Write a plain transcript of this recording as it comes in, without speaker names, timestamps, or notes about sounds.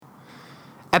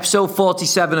Episode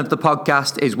 47 of the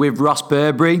podcast is with Ross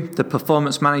Burberry, the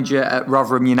performance manager at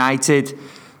Rotherham United.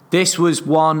 This was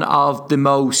one of the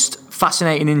most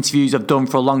fascinating interviews I've done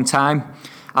for a long time.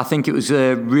 I think it was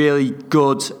a really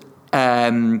good,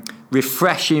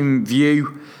 refreshing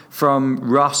view from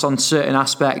Ross on certain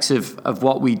aspects of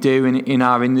what we do in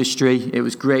our industry. It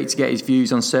was great to get his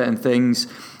views on certain things.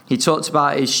 He talked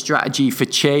about his strategy for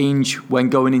change when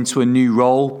going into a new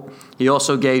role. He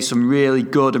also gave some really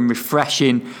good and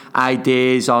refreshing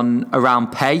ideas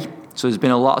around pay. So there's been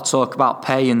a lot of talk about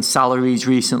pay and salaries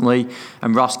recently,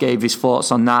 and Ross gave his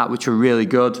thoughts on that, which were really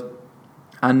good.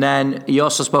 And then he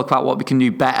also spoke about what we can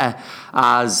do better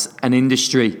as an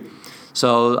industry.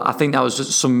 So I think that was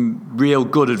just some real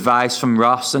good advice from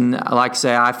Ross. And like I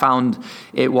say, I found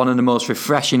it one of the most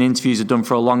refreshing interviews I've done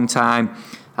for a long time.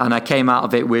 And I came out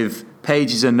of it with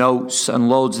pages of notes and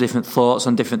loads of different thoughts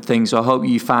on different things. So I hope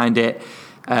you find it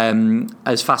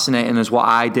as fascinating as what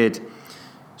I did.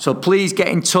 So please get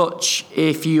in touch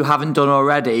if you haven't done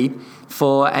already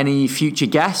for any future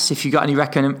guests. If you've got any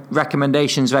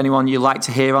recommendations of anyone you'd like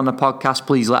to hear on the podcast,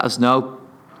 please let us know.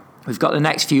 We've got the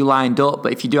next few lined up,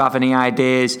 but if you do have any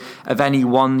ideas of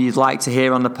anyone you'd like to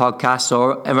hear on the podcast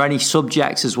or any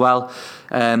subjects as well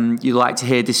you'd like to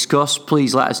hear discussed,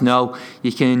 please let us know.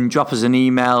 You can drop us an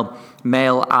email,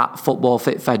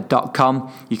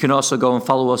 mail@footballfitfed.com. You can also go and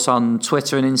follow us on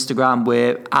Twitter and Instagram.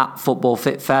 We're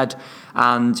 @footballfitfed.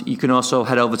 And you can also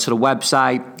head over to the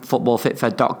website,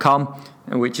 footballfitfed.com,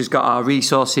 which has got our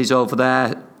resources over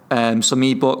there, some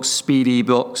ebooks, speed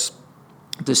ebooks.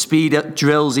 The Speed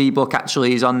Drills ebook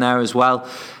actually is on there as well,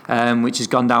 which has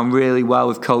gone down really well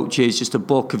with coaches, just a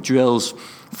book of drills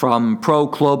from pro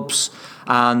clubs.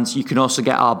 And you can also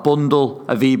get our bundle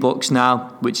of ebooks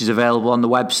now, which is available on the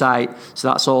website. So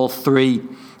that's all 3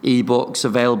 ebooks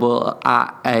available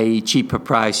at a cheaper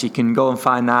price. You can go and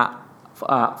find that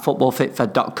at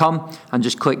footballfitfed.com and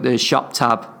just click the shop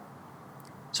tab.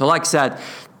 So like I said,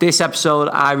 this episode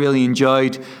I really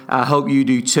enjoyed. I hope you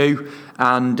do too.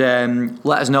 And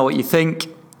let us know what you think.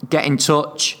 Get in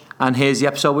touch. And here's the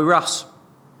episode with Ross.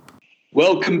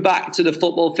 Welcome back to the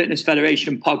Football Fitness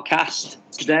Federation podcast.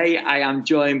 Today I am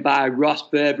joined by Ross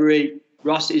Burberry.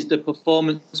 Ross is the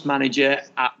performance manager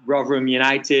at Rotherham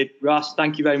United. Ross,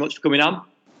 thank you very much for coming on.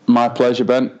 My pleasure,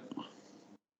 Ben.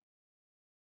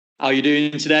 How are you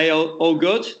doing today? All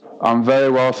good? I'm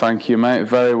very well, thank you, mate.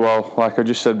 Very well. Like I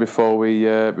just said before we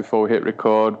hit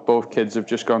record, both kids have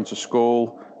just gone to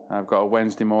school. I've got a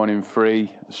Wednesday morning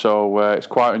free, so it's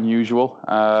quite unusual.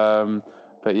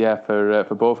 But yeah,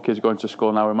 for both kids going to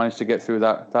school now, we managed to get through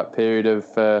that period of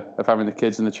having the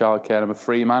kids in the childcare. I'm a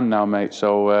free man now, mate.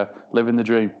 So living the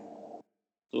dream.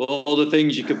 So all the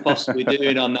things you could possibly be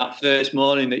doing on that first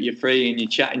morning that you're free and you're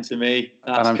chatting to me,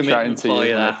 that's and I'm commitment chatting to for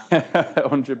you. That.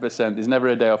 100%. There's never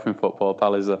a day off in football,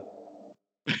 pal, is there?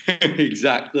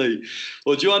 Exactly.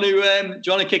 Well, do you want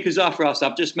to kick us off, Ross?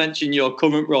 I've just mentioned your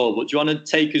current role, but do you want to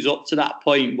take us up to that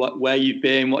point? Where you've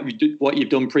been, what you've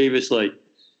done previously?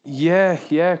 Yeah,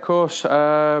 of course.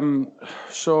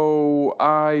 So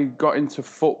I got into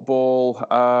football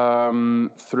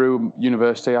through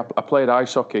university. I played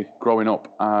ice hockey growing up,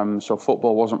 so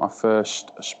football wasn't my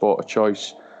first sport of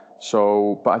choice.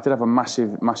 But I did have a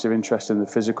massive interest in the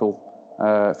physical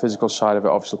side of it.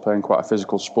 Obviously, playing quite a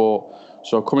physical sport.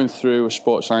 So coming through a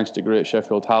sports science degree at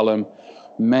Sheffield Hallam,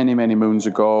 many moons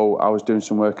ago, I was doing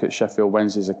some work at Sheffield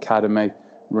Wednesday's Academy,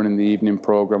 running the evening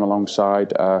programme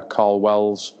alongside Carl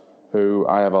Wells, who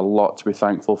I have a lot to be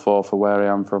thankful for where I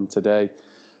am from today.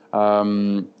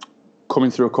 Coming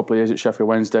through a couple of years at Sheffield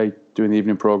Wednesday, doing the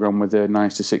evening programme with the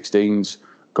 9s to 16s,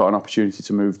 got an opportunity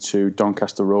to move to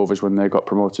Doncaster Rovers when they got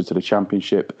promoted to the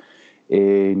Championship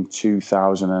in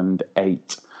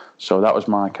 2008. So that was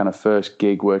my kind of first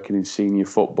gig working in senior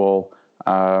football,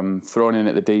 thrown in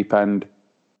at the deep end,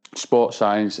 sports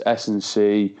science,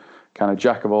 S&C, kind of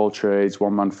jack of all trades,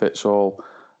 one man fits all,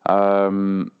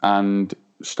 and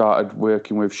started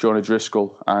working with Sean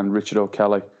O'Driscoll and Richard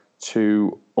O'Kelly,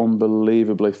 2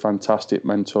 unbelievably fantastic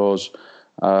mentors.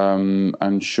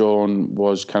 And Sean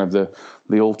was kind of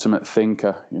the ultimate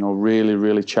thinker,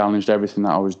 really challenged everything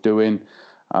that I was doing,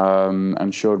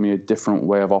 and showed me a different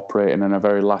way of operating and a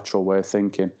very lateral way of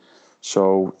thinking.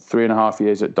 So 3.5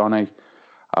 years at Donny,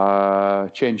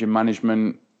 change in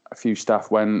management, a few staff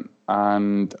went,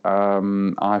 and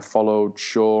I followed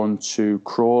Sean to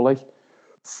Crawley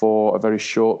for a very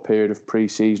short period of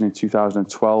pre-season in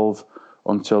 2012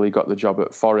 until he got the job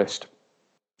at Forest,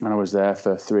 and I was there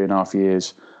for 3.5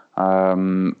 years.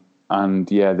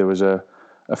 And yeah, there was a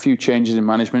few changes in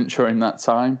management during that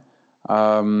time.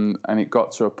 And it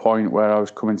got to a point where I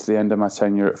was coming to the end of my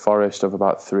tenure at Forest of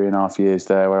about 3.5 years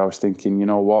there, where I was thinking, you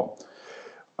know what,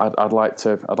 I'd like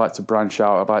to branch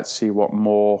out. I'd like to see what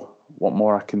more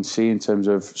I can see in terms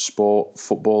of sport,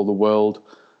 football, the world.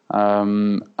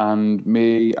 And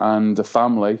me and the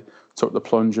family took the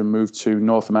plunge and moved to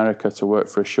North America to work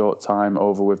for a short time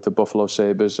over with the Buffalo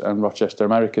Sabres and Rochester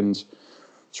Americans.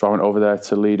 So I went over there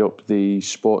to lead up the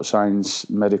sports science,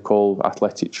 medical,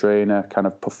 athletic trainer, kind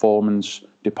of performance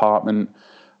department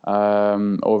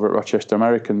over at Rochester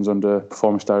Americans under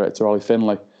performance director Ollie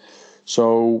Finlay.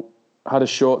 So I had a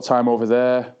short time over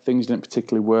there. Things didn't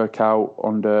particularly work out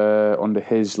under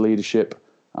his leadership.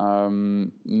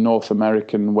 North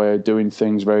American way of doing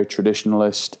things, very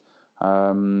traditionalist,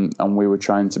 and we were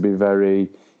trying to be very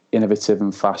innovative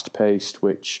and fast-paced,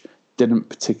 which didn't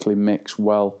particularly mix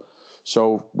well.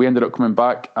 So we ended up coming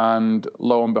back, and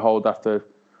lo and behold, after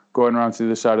going around to the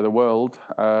other side of the world,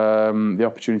 the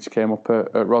opportunity came up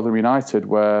at Rotherham United,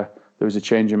 where there was a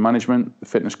change in management. The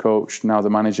fitness coach, now the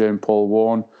manager, and Paul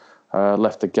Warne,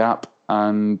 left the gap,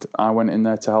 and I went in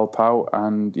there to help out,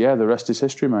 and yeah, the rest is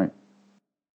history, mate.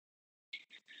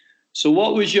 So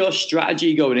what was your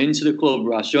strategy going into the club,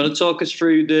 Ross? Do you want to talk us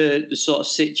through the sort of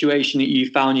situation that you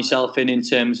found yourself in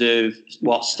terms of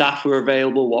what staff were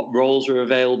available, what roles were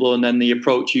available, and then the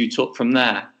approach you took from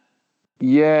there?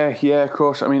 Yeah, of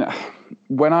course. I mean,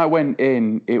 when I went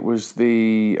in, it was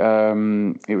the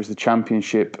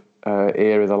Championship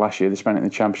era, the last year they spent it in the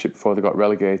Championship before they got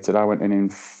relegated. I went in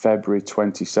February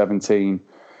 2017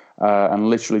 and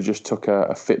literally just took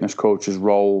a fitness coach's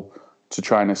role to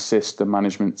try and assist the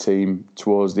management team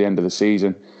towards the end of the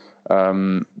season.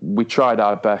 We tried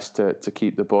our best to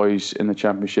keep the boys in the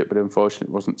Championship, but unfortunately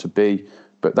it wasn't to be.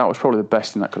 But that was probably the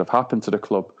best thing that could have happened to the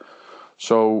club.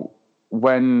 So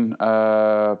when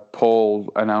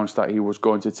Paul announced that he was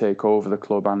going to take over the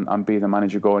club and be the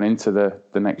manager going into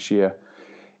the next year,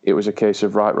 it was a case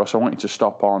of, right, Ross, I want you to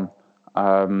stop on.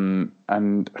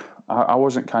 And I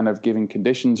wasn't kind of giving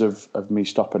conditions of me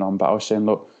stopping on, but I was saying,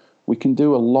 look, we can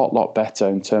do a lot better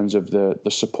in terms of the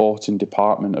supporting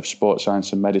department of sports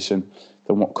science and medicine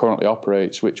than what currently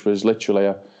operates, which was literally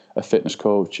a fitness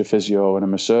coach, a physio, and a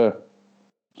masseur.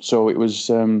 So it was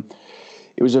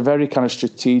a very kind of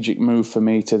strategic move for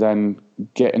me to then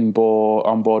get on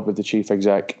board with the chief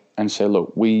exec and say,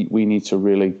 look, we need to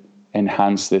really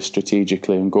enhance this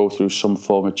strategically and go through some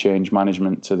form of change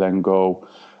management to then go,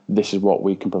 this is what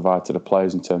we can provide to the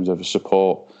players in terms of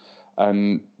support.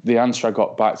 And the answer I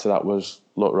got back to that was,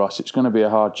 look, Ross, it's going to be a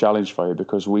hard challenge for you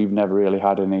because we've never really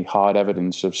had any hard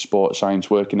evidence of sports science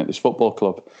working at this football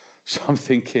club. So I'm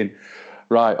thinking,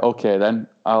 right, okay, then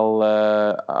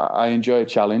I enjoy a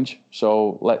challenge.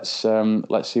 So let's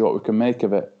see what we can make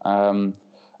of it. I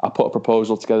put a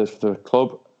proposal together for the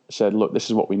club. Said, look, this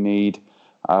is what we need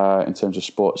in terms of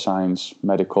sports science,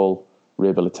 medical,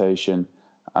 rehabilitation.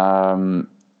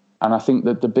 And I think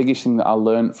that the biggest thing that I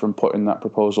learned from putting that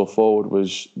proposal forward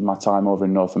was my time over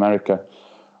in North America,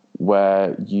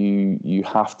 where you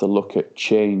have to look at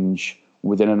change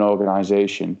within an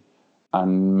organisation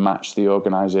and match the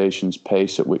organisation's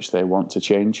pace at which they want to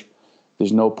change.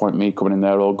 There's no point me coming in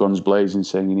there all guns blazing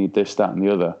saying you need this, that and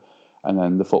the other. And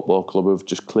then the football club have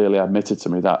just clearly admitted to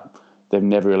me that they've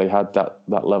never really had that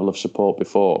level of support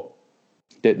before.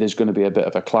 There's going to be a bit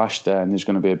of a clash there, and there's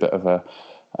going to be a bit of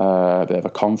a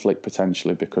conflict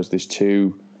potentially, because there's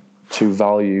two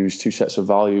sets of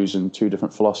values and two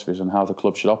different philosophies on how the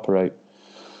club should operate.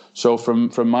 So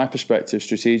from my perspective,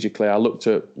 strategically, I looked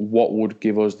at what would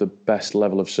give us the best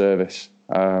level of service,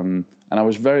 and I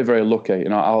was very, very lucky. You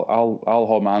know, I'll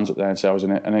hold my hands up there and say I was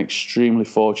in an extremely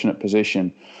fortunate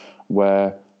position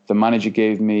where the manager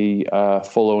gave me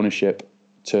full ownership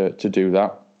to do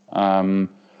that.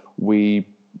 We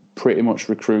pretty much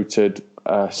recruited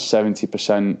a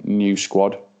 70% new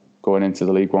squad going into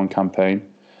the League One campaign.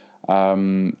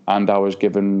 And I was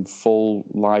given full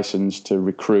license to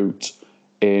recruit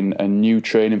in a new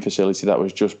training facility that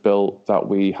was just built, that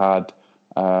we had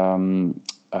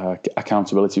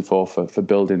accountability for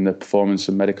building the performance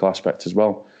and medical aspect as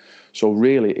well. So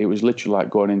really, it was literally like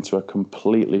going into a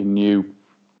completely new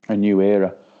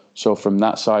era. So from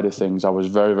that side of things, I was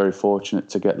very, very fortunate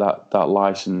to get that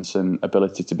license and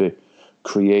ability to be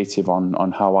creative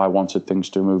on how I wanted things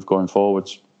to move going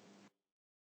forwards.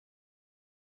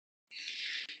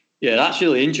 Yeah, that's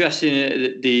really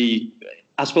interesting.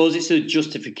 I suppose it's a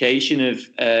justification of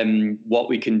what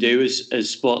we can do as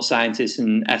sports scientists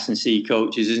and S&C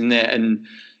coaches, isn't it? And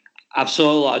I've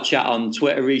saw a lot of chat on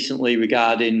Twitter recently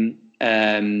regarding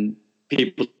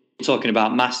people talking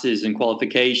about masters and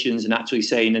qualifications, and actually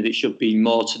saying that it should be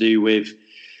more to do with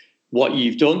what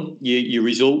you've done, your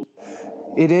result.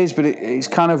 It is, but it's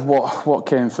kind of what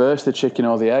came first, the chicken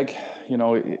or the egg. You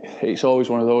know, it's always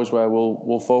one of those where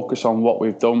we'll focus on what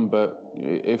we've done, but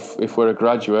if we're a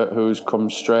graduate who's come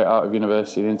straight out of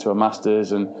university into a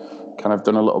master's and kind of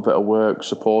done a little bit of work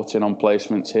supporting on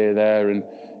placements here, there, and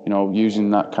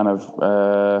using that kind of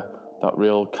that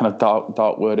real kind of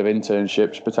dark word of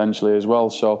internships potentially as well.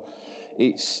 So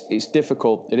it's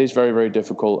difficult. It is very, very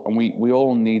difficult, and we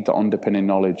all need the underpinning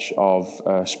knowledge of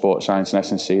sports science and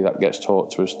S&C that gets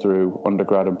taught to us through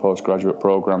undergrad and postgraduate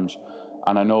programs.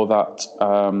 And I know that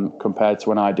compared to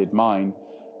when I did mine,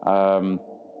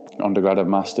 undergrad and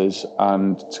masters,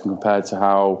 and compared to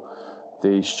how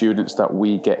the students that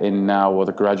we get in now, or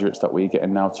the graduates that we get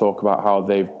in now, talk about how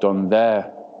they've done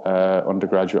their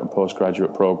undergraduate and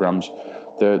postgraduate programs,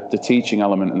 the teaching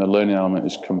element and the learning element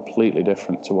is completely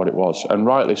different to what it was, and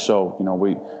rightly so.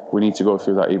 We need to go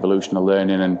through that evolution of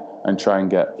learning and try and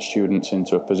get students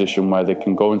into a position where they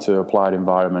can go into an applied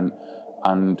environment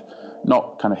and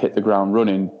not kind of hit the ground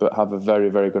running, but have a very,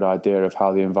 very good idea of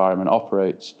how the environment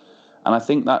operates. And I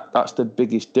think that's the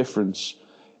biggest difference,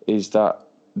 is that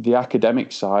the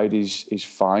academic side is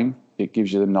fine. It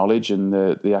gives you the knowledge and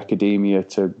the academia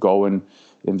to go and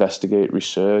investigate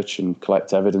research and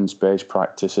collect evidence-based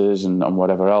practices and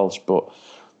whatever else. But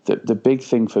the big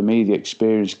thing for me, the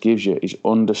experience gives you, is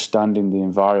understanding the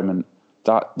environment.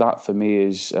 That for me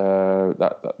is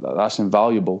that's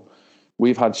invaluable.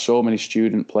 We've had so many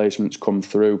student placements come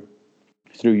through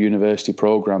university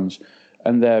programs,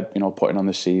 and they're putting on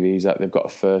the CVs that they've got a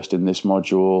first in this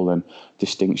module and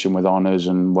distinction with honours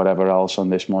and whatever else on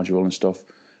this module and stuff.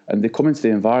 And they come into the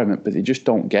environment, but they just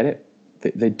don't get it.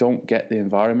 They don't get the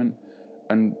environment.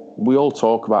 And we all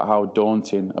talk about how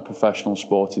daunting a professional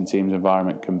sporting team's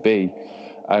environment can be.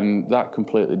 And that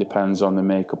completely depends on the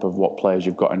makeup of what players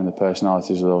you've got and the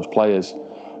personalities of those players.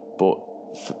 But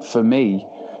for me,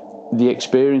 the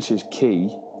experience is key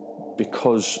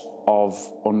because of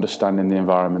understanding the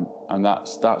environment, and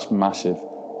that's massive.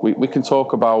 We can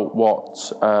talk about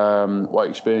what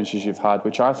experiences you've had,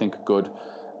 which I think are good,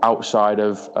 outside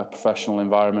of a professional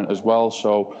environment as well.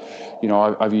 So,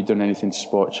 have you done anything to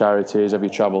support charities? Have you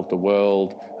travelled the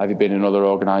world? Have you been in other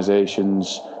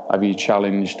organisations? Have you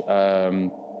challenged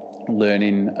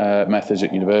learning methods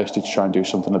at university to try and do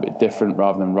something a bit different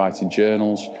rather than writing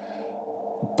journals?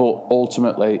 But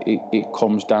ultimately, it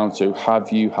comes down to,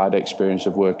 have you had experience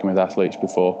of working with athletes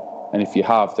before? And if you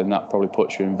have, then that probably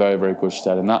puts you in very, very good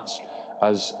stead. And that's,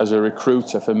 as a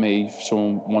recruiter, for me,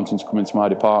 someone wanting to come into my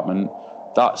department,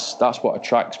 that's what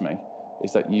attracts me,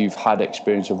 is that you've had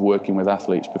experience of working with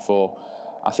athletes before.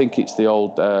 I think it's the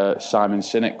old Simon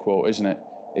Sinek quote, isn't it?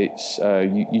 It's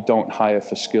you don't hire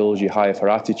for skills, you hire for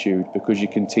attitude, because you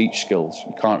can teach skills.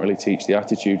 You can't really teach the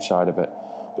attitude side of it.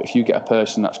 But if you get a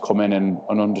person that's come in and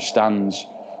understands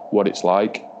what it's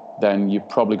like, then you're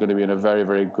probably going to be in a very,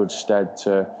 very good stead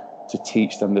to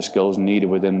teach them the skills needed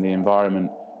within the environment.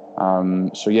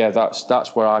 So yeah,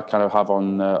 that's where I kind of have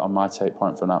on my take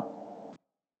point for that.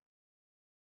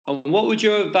 And what would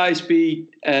your advice be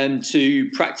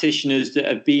to practitioners that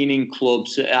have been in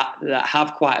clubs that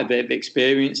have quite a bit of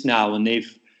experience now, and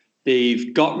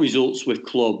they've got results with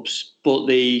clubs, but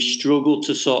they struggle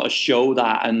to sort of show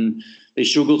that, and they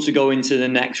struggle to go into the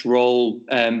next role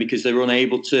because they're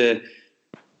unable to,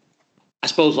 I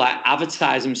suppose, like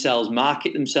advertise themselves,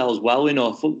 market themselves well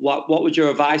enough? What would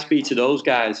your advice be to those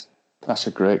guys? That's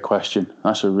a great question.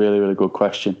 That's a really, really good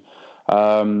question.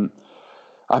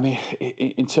 I mean,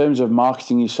 in terms of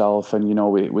marketing yourself, and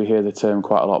we hear the term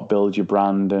quite a lot, build your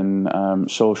brand,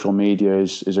 and social media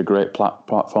is a great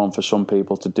platform for some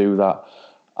people to do that.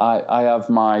 I have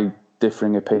my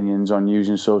differing opinions on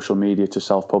using social media to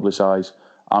self-publicise.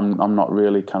 I'm not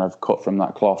really kind of cut from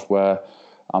that cloth where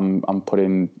I'm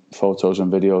putting photos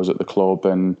and videos at the club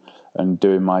and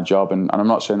doing my job, and I'm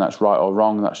not saying that's right or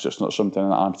wrong. That's just not something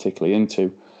that I'm particularly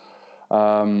into.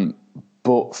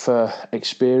 But for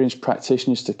experienced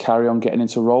practitioners to carry on getting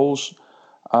into roles,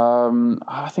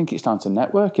 I think it's down to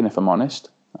networking, if I'm honest.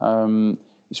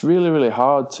 It's really, really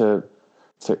hard to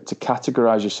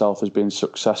categorise yourself as being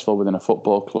successful within a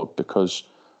football club, because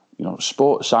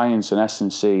sports science and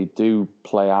S&C do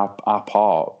play our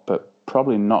part, but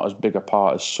probably not as big a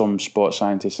part as some sports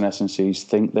scientists and S&Cs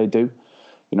think they do.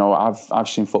 I've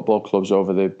seen football clubs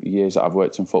over the years that I've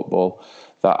worked in football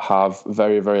that have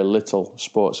very, very little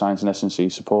sports science and S&C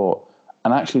support,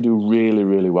 and actually do really,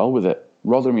 really well with it.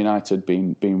 Rotherham United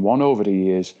being one over the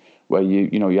years, where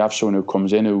you have someone who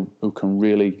comes in who can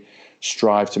really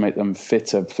strive to make them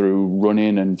fitter through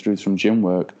running and through some gym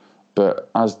work.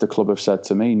 But as the club have said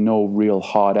to me, no real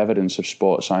hard evidence of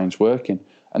sports science working.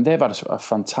 And they've had a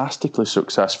fantastically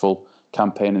successful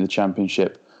campaign in the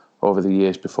Championship over the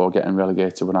years before getting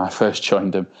relegated when I first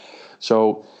joined them.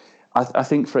 So I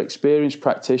think for experienced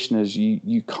practitioners,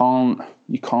 you can't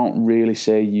really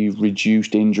say you've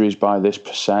reduced injuries by this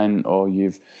percent or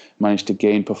you've managed to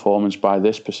gain performance by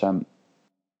this percent.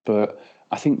 But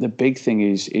I think the big thing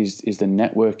is the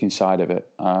networking side of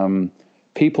it.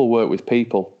 People work with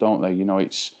people, don't they? You know,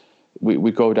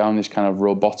 we go down this kind of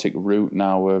robotic route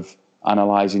now of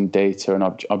analysing data and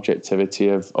objectivity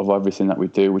of everything that we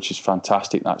do, which is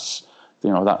fantastic. That's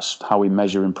how we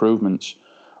measure improvements.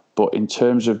 But in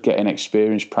terms of getting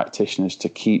experienced practitioners to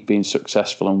keep being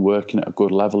successful and working at a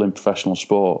good level in professional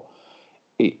sport,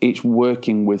 it's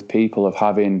working with people, of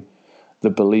having the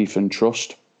belief and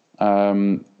trust.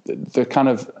 The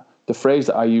phrase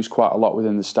that I use quite a lot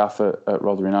within the staff at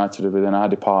Rotherham United, within our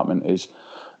department, is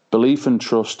belief and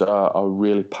trust are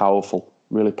really powerful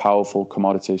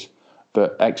commodities.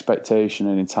 But expectation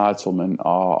and entitlement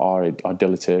are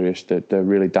deleterious. They're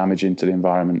really damaging to the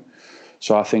environment.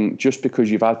 So I think just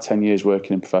because you've had 10 years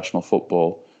working in professional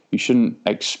football, you shouldn't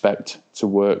expect to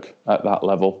work at that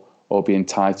level or be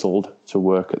entitled to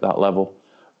work at that level.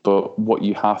 But what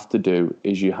you have to do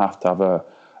is you have to have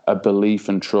a belief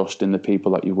and trust in the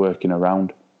people that you're working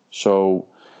around. So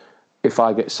if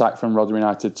I get sacked from Rotherham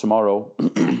United tomorrow,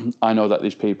 I know that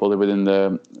these people are within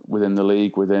the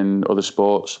league, within other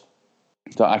sports,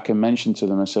 that I can mention to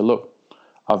them and say, look,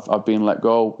 I've been let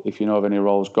go. If you know of any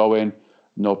roles going,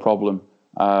 no problem.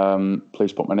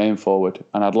 Please put my name forward.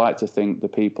 And I'd like to think the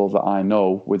people that I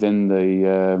know within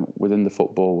the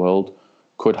football world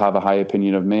could have a high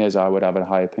opinion of me as I would have a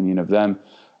high opinion of them,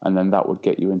 and then that would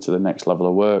get you into the next level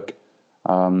of work.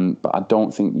 But I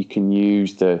don't think you can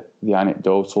use the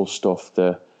anecdotal stuff,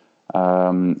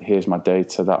 here's my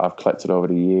data that I've collected over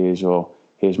the years, or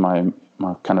here's my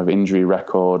kind of injury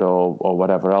record or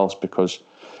whatever else, because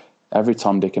every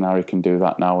Tom, Dick and Harry can do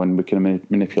that now, and we can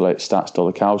manipulate stats till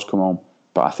the cows come home.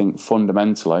 But I think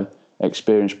fundamentally,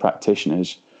 experienced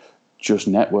practitioners just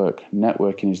network.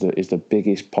 Networking is the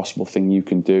biggest possible thing you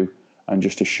can do, and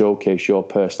just to showcase your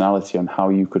personality and how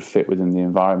you could fit within the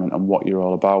environment and what you're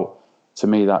all about. To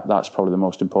me, that's probably the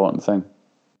most important thing.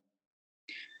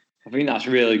 I think that's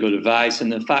really good advice,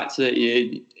 and the fact that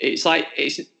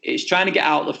it's trying to get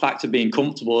out the fact of being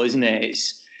comfortable, isn't it?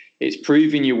 It's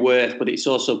proving your worth, but it's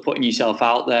also putting yourself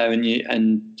out there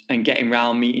and getting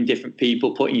around, meeting different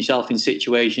people, putting yourself in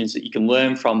situations that you can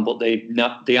learn from, but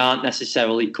they aren't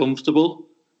necessarily comfortable.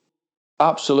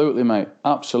 Absolutely, mate.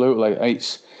 Absolutely.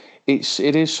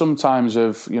 It is sometimes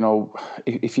of, you know,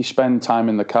 if you spend time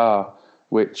in the car,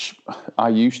 which I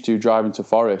used to, driving to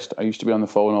Forest, I used to be on the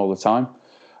phone all the time.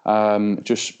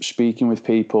 Just speaking with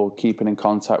people, keeping in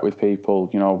contact with people,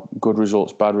 you know, good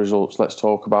results, bad results, let's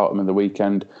talk about them in the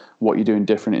weekend, what you're doing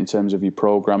different in terms of your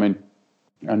programming,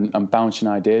 and bouncing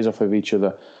ideas off of each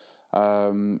other.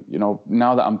 You know,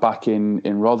 now that I'm back in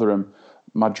Rotherham,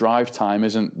 my drive time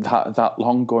isn't that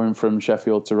long going from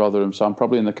Sheffield to Rotherham, so I'm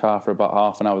probably in the car for about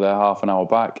half an hour there, half an hour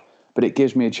back, but it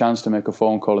gives me a chance to make a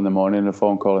phone call in the morning and a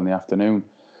phone call in the afternoon,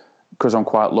 because I'm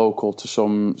quite local to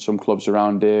some clubs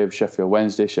around here, Sheffield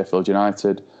Wednesday, Sheffield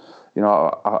United. You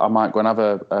know, I might go and have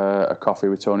a coffee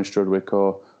with Tony Strudwick,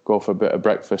 or go for a bit of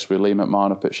breakfast with Lee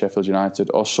McMahon up at Sheffield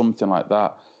United, or something like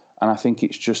that. And I think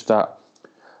it's just that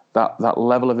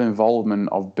level of involvement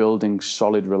of building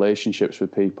solid relationships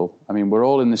with people. I mean, we're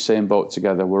all in the same boat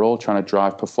together. We're all trying to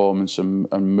drive performance and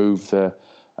move the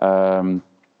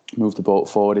boat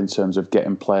forward in terms of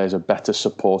getting players a better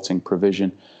supporting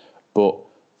provision. But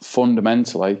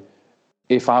fundamentally,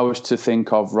 if I was to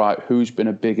think of, right, who's been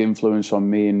a big influence on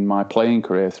me in my playing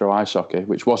career through ice hockey,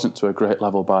 which wasn't to a great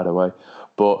level, by the way,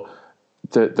 but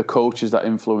the coaches that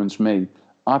influenced me,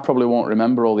 I probably won't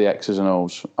remember all the X's and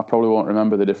O's. I probably won't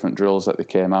remember the different drills that they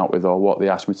came out with or what they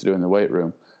asked me to do in the weight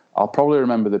room. I'll probably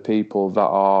remember the people that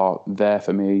are there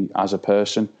for me as a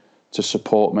person, to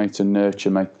support me, to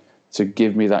nurture me, to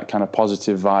give me that kind of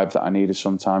positive vibe that I needed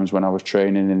sometimes when I was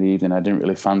training in the evening. I didn't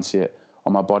really fancy it,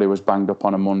 or my body was banged up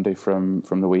on a Monday from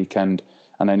the weekend,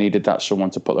 and I needed that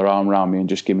someone to put their arm around me and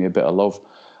just give me a bit of love.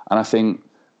 And I think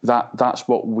that's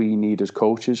what we need as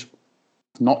coaches,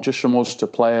 not just from us to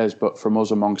players, but from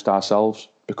us amongst ourselves,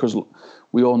 because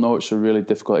we all know it's a really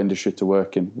difficult industry to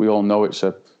work in. We all know it's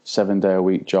a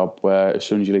 7-day-a-week job where as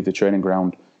soon as you leave the training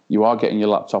ground, you are getting your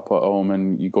laptop at home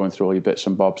and you're going through all your bits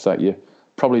and bobs that you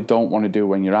probably don't want to do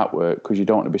when you're at work, because you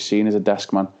don't want to be seen as a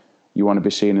desk man. You want to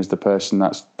be seen as the person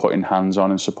that's putting hands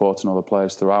on and supporting other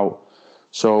players throughout.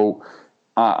 So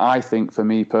I think for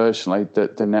me personally,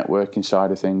 that the networking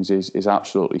side of things is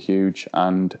absolutely huge.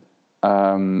 And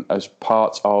as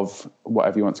part of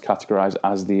whatever you want to categorise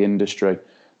as the industry,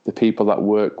 the people that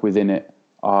work within it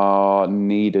are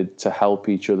needed to help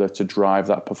each other to drive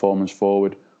that performance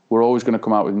forward. We're always going to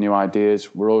come out with new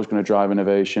ideas. We're always going to drive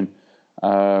innovation.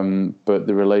 But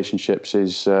the relationships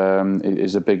is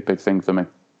a big thing for me.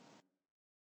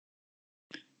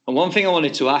 And one thing I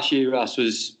wanted to ask you, Ross,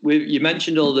 was you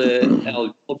mentioned all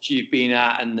the clubs you've been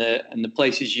at and the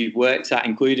places you've worked at,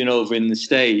 including over in the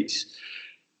States.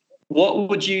 What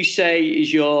would you say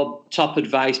is your top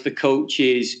advice for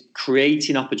coaches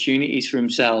creating opportunities for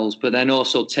themselves, but then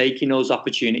also taking those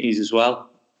opportunities as well?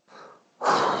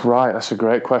 Right, that's a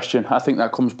great question. I think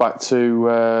that comes back to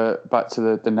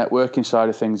the networking side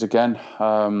of things again.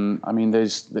 I mean,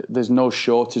 there's no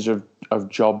shortage of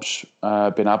jobs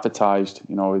being advertised.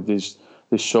 You know, there's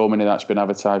so many that's been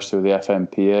advertised through the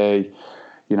FMPA,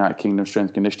 United Kingdom strength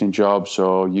and conditioning jobs,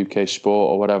 or UK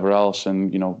sport, or whatever else.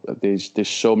 And you know, there's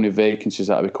so many vacancies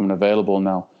that are becoming available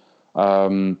now.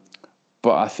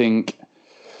 But I think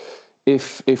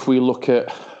if we look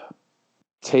at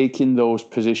taking those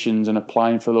positions and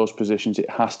applying for those positions, it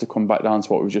has to come back down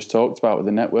to what we've just talked about with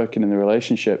the networking and the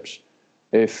relationships.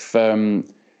 If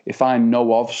I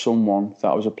know of someone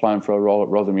that was applying for a role at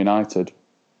Rotherham United,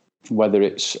 whether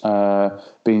it's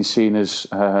being seen as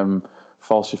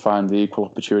falsifying the equal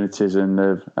opportunities and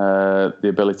the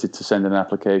ability to send an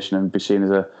application and be seen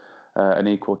as an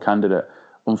equal candidate,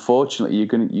 unfortunately, you're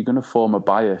going to form a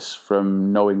bias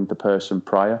from knowing the person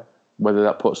prior, whether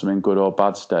that puts them in good or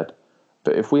bad stead.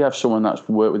 But if we have someone that's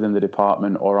worked within the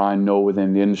department, or I know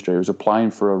within the industry, who's applying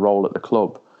for a role at the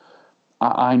club,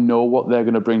 I know what they're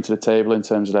going to bring to the table in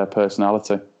terms of their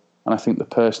personality. And I think the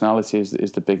personality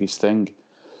is the biggest thing.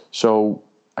 So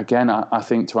again, I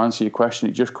think to answer your question,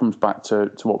 it just comes back to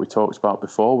what we talked about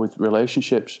before with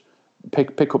relationships.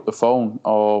 Pick up the phone,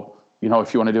 or you know,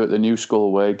 if you want to do it the new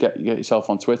school way, get yourself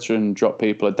on Twitter and drop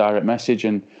people a direct message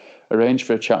and arrange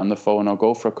for a chat on the phone, or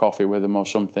go for a coffee with them or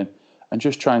something, and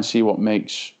just try and see what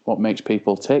makes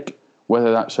people tick,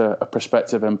 whether that's a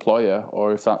prospective employer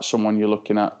or if that's someone you're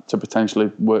looking at to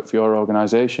potentially work for your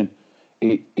organisation.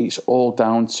 It's all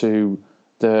down to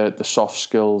the soft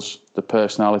skills, the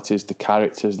personalities, the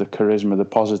characters, the charisma, the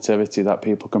positivity that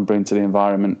people can bring to the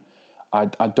environment. I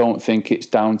don't think it's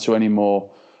down to any more,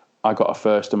 I got a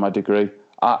first in my degree.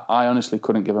 I honestly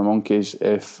couldn't give a monkeys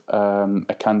if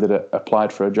a candidate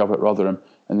applied for a job at Rotherham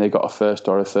and they got a first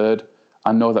or a third.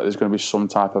 I know that there's going to be some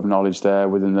type of knowledge there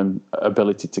within the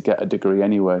ability to get a degree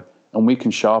anyway, and we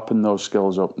can sharpen those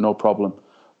skills up, no problem.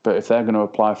 But if they're going to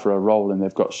apply for a role and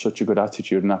they've got such a good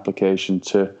attitude and application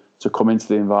to come into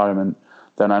the environment,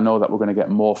 then I know that we're going to get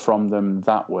more from them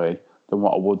that way than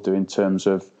what I would do in terms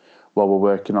of, well, we're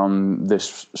working on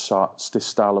this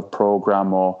style of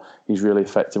program, or he's really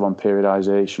effective on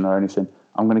periodization or anything.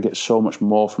 I'm going to get so much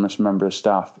more from this member of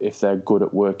staff if they're good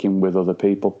at working with other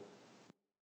people.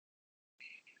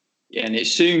 Yeah, and it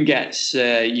soon gets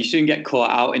you soon get caught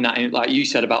out in that, like you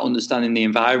said about understanding the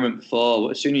environment before.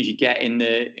 As soon as you get in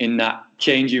that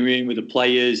changing room with the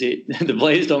players, the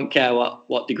players don't care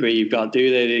what degree you've got, do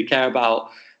they? They care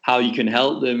about how you can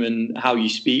help them and how you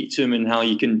speak to them and how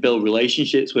you can build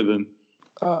relationships with them.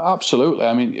 Absolutely.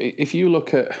 I mean, if you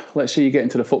look at, let's say you get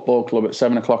into the football club at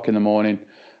 7 o'clock in the morning,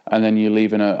 and then you're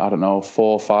leaving at, 4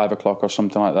 or 5 o'clock or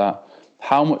something like that.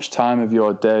 How much time of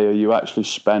your day are you actually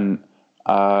spent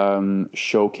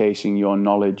showcasing your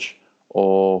knowledge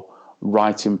or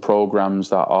writing programs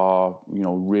that are,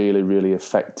 really, really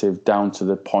effective, down to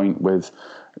the point with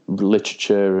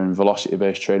literature and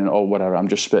velocity-based training or whatever? I'm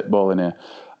just spitballing here.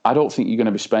 I don't think you're going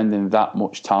to be spending that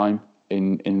much time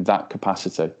in that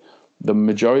capacity. The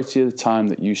majority of the time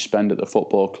that you spend at the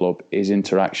football club is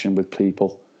interaction with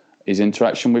people, is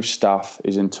interaction with staff,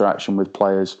 is interaction with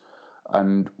players.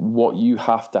 And what you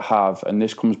have to have, and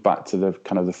this comes back to the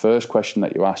kind of the first question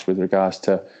that you asked with regards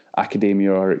to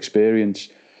academia or experience,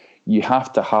 you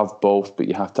have to have both, but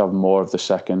you have to have more of the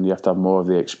second. You have to have more of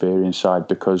the experience side,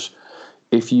 because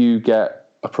if you get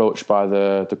approached by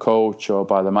the coach or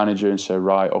by the manager and say,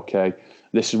 right, okay,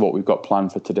 this is what we've got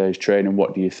planned for today's training,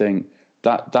 what do you think?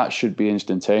 That should be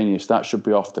instantaneous. That should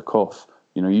be off the cuff.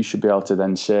 You should be able to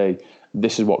then say,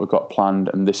 this is what we've got planned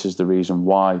and this is the reason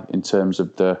why, in terms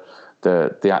of the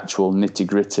actual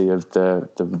nitty-gritty of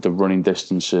the running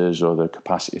distances or the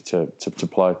capacity to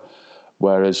play.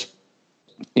 Whereas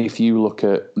if you look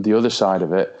at the other side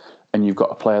of it and you've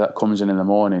got a player that comes in the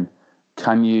morning,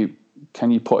 can you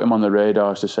put him on the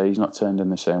radar to say he's not turned in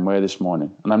the same way this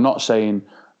morning? And I'm not saying,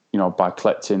 by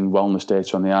collecting wellness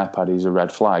data on the iPad he's a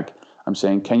red flag. I'm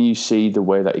saying, can you see the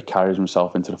way that he carries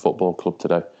himself into the football club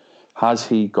today? Has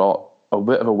he got a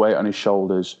bit of a weight on his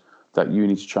shoulders that you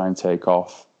need to try and take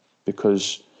off.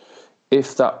 Because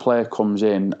if that player comes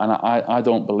in, and I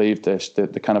don't believe this, the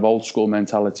kind of old school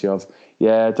mentality of,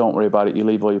 yeah, don't worry about it, you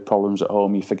leave all your problems at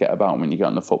home, you forget about them when you get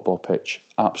on the football pitch.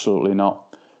 Absolutely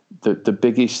not. The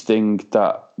biggest thing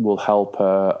that will help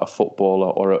a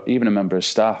footballer or even a member of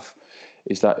staff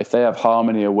is that if they have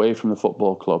harmony away from the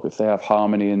football club, if they have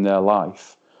harmony in their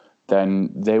life,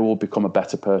 then they will become a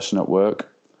better person at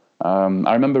work.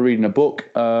 I remember reading a book,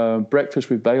 Breakfast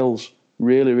with Bales,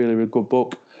 really, really, really good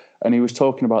book. And he was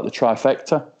talking about the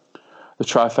trifecta. The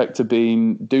trifecta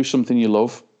being do something you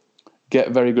love,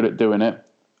 get very good at doing it,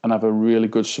 and have a really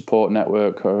good support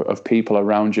network of people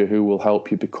around you who will help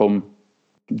you become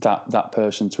that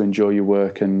person to enjoy your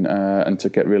work and to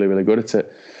get really, really good at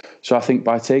it. So I think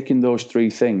by taking those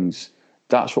three things,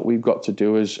 that's what we've got to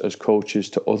do as coaches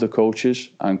to other coaches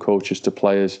and coaches to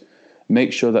players.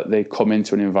 Make sure that they come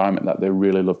into an environment that they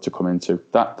really love to come into.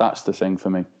 That's the thing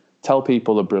for me. Tell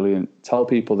people they're brilliant. Tell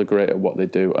people they're great at what they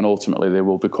do, and ultimately they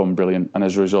will become brilliant. And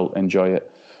as a result, enjoy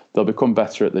it. They'll become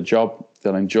better at the job.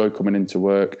 They'll enjoy coming into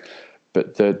work.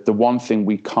 But the one thing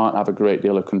we can't have a great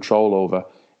deal of control over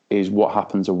is what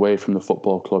happens away from the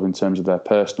football club in terms of their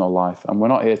personal life. And we're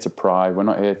not here to pry. We're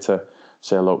not here to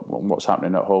say, look, what's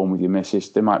happening at home with your missus.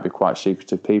 They might be quite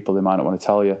secretive people. They might not want to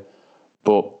tell you.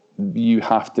 But you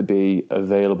have to be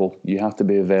available. You have to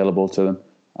be available to them.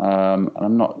 And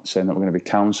I'm not saying that we're going to be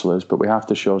counsellors, but we have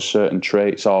to show certain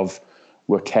traits of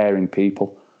we're caring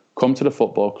people. Come to the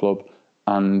football club,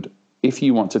 and if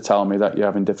you want to tell me that you're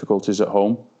having difficulties at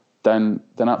home, then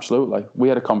absolutely. We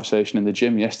had a conversation in the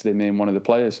gym yesterday, me and one of the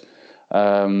players,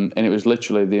 and it was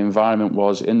literally the environment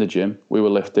was in the gym. We were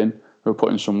lifting, we were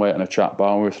putting some weight on a trap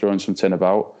bar, we were throwing some tin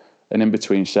about, and in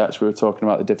between sets we were talking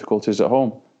about the difficulties at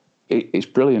home. It's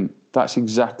brilliant. That's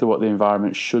exactly what the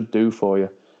environment should do for you.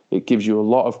 It gives you a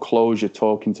lot of closure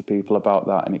talking to people about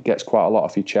that, and it gets quite a lot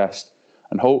off your chest.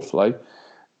 And hopefully,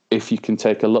 if you can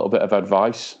take a little bit of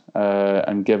advice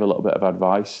and give a little bit of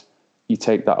advice, you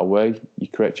take that away, you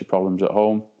correct your problems at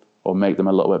home, or make them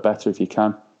a little bit better if you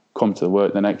can, come to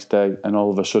work the next day, and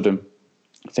all of a sudden,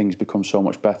 things become so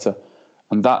much better.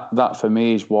 And that for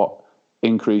me is what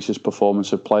increases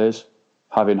performance of players,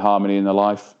 having harmony in their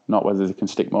life, not whether they can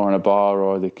stick more on a bar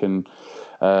or they can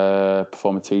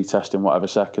perform a T test in whatever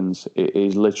seconds. It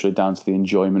is literally down to the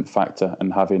enjoyment factor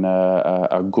and having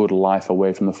a good life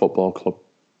away from the football club.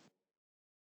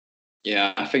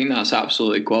 Yeah, I think that's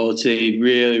absolutely quality.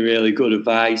 Really, really good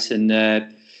advice. And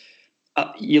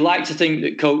you like to think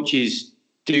that coaches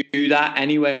do that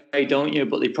anyway, don't you?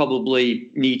 But they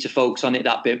probably need to focus on it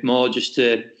that bit more just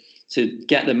to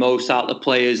get the most out of the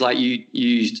players. Like you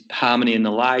used harmony in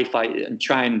the life, and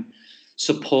try and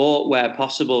support where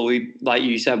possible. We, like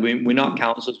you said, we're not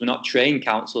counsellors, we're not trained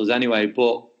counsellors anyway,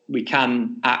 but we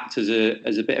can act as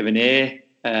a bit of an ear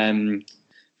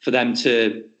for them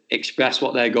to express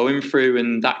what they're going through,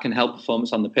 and that can help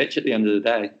performance on the pitch at the end of the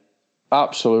day.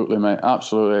 Absolutely, mate.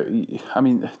 Absolutely. I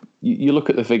mean, you look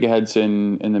at the figureheads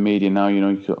in the media now. You know,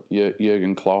 you've got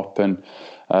Jurgen Klopp, and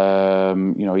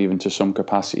you know, even to some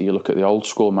capacity, you look at the old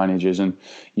school managers, and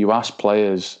you ask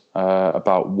players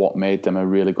about what made them a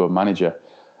really good manager,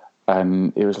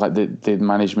 and it was like they'd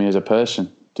managed me as a person.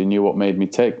 They knew what made me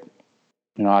tick.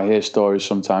 You know, I hear stories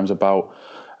sometimes about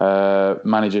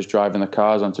managers driving the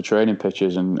cars onto training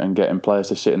pitches and getting players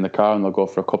to sit in the car, and they'll go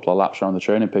for a couple of laps around the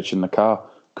training pitch in the car.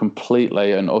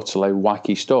 Completely and utterly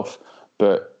wacky stuff.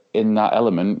 But in that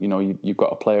element, you know, you've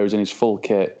got a player who's in his full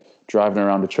kit, driving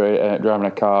around driving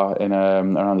a car in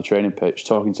around the training pitch,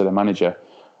 talking to the manager,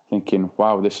 thinking,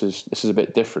 "Wow, this is a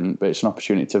bit different," but it's an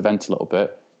opportunity to vent a little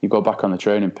bit. You go back on the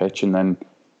training pitch, and then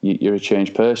you're a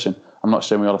changed person. I'm not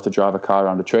saying we all have to drive a car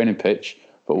around a training pitch,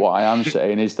 but what I am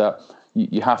saying is that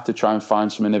you have to try and find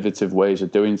some innovative ways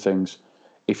of doing things.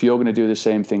 If you're going to do the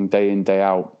same thing day in, day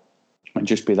out, and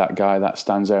just be that guy that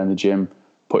stands there in the gym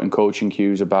putting coaching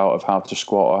cues about of how to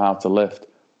squat or how to lift,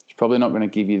 it's probably not going to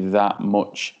give you that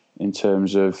much in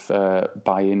terms of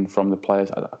buy-in from the players.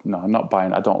 No, not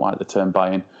buy-in. I don't like the term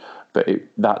buy-in, but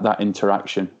that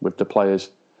interaction with the players,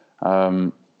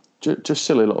 just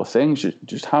silly little things.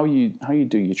 Just how you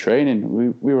do your training.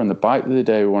 We were on the bike the other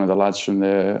day with one of the lads from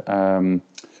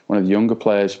one of the younger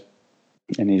players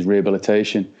in his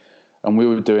rehabilitation. And we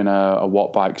were doing a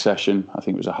watt bike session. I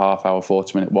think it was a half hour,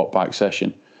 40-minute watt bike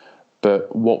session.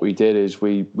 But what we did is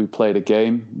we played a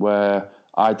game where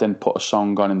I then put a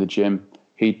song on in the gym.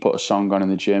 He'd put a song on in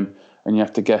the gym. And you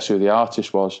have to guess who the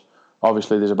artist was.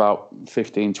 Obviously, there's about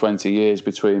 15, 20 years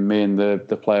between me and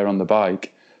the player on the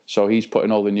bike. So he's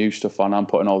putting all the new stuff on, I'm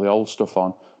putting all the old stuff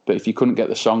on. But if you couldn't get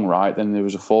the song right, then there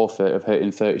was a forfeit of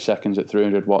hitting 30 seconds at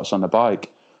 300 watts on the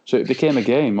bike. So it became a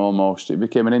game almost. It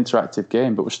became an interactive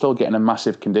game, but we're still getting a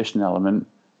massive conditioning element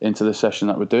into the session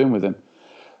that we're doing with him.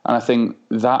 And I think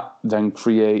that then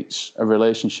creates a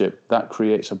relationship, that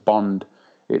creates a bond.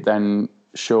 It then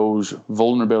shows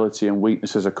vulnerability and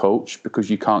weakness as a coach, because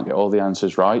you can't get all the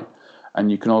answers right.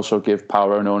 And you can also give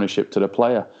power and ownership to the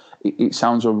player. It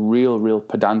sounds a real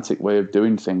pedantic way of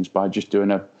doing things by just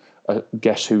doing a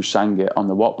guess who sang it on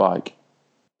the watt bike.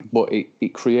 But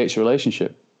it creates a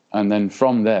relationship. And then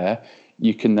from there,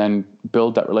 you can then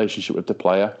build that relationship with the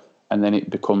player, and then it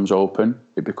becomes open,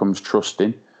 it becomes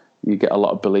trusting. You get a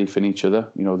lot of belief in each other,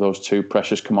 those two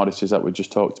precious commodities that we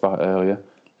just talked about earlier.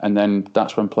 And then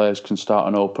that's when players can start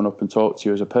and open up and talk to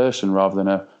you as a person rather than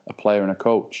a player and a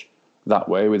coach. That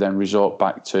way, we then resort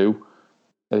back to,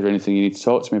 is there anything you need to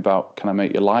talk to me about? Can I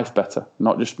make your life better?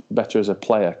 Not just better as a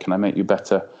player, can I make you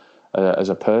better as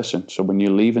a person? So when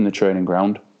you're leaving the training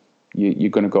ground, you're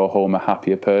going to go home a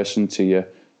happier person to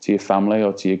your family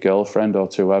or to your girlfriend or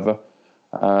to whoever.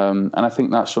 And I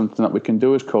think that's something that we can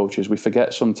do as coaches. We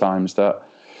forget sometimes that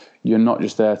you're not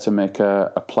just there to make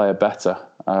a player better,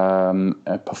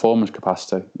 a performance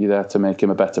capacity. You're there to make him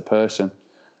a better person.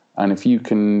 And if you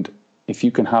can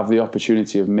have the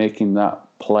opportunity of making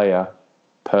that player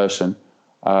person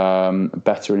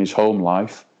better in his home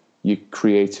life, you're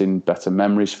creating better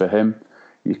memories for him.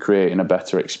 You're creating a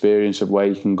better experience of where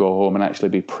you can go home and actually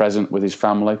be present with his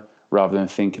family rather than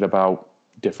thinking about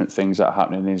different things that are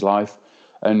happening in his life.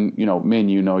 And, me and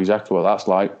you know exactly what that's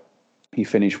like. You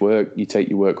finish work, you take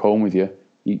your work home with you.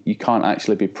 You can't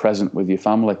actually be present with your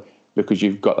family because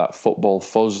you've got that football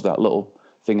fuzz, that little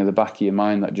thing in the back of your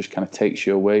mind that just kind of takes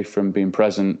you away from being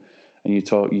present. And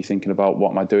you're thinking about, what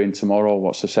am I doing tomorrow?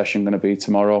 What's the session going to be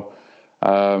tomorrow?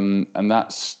 And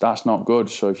that's not good.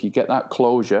 So if you get that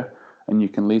closure and you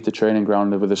can leave the training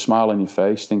ground with a smile on your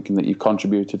face, thinking that you've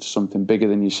contributed to something bigger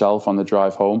than yourself on the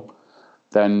drive home,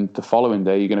 then the following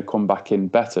day you're going to come back in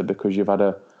better because you've had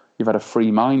a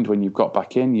free mind when you've got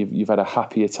back in. You've had a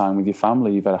happier time with your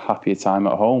family. You've had a happier time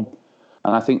at home.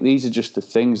 And I think these are just the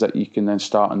things that you can then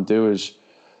start and do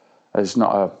as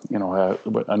not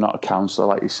a counsellor,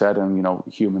 like you said, and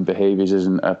human behaviours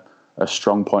isn't a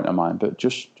strong point of mine, but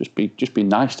just be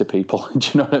nice to people. Do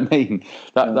you know what I mean?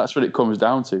 That's what it comes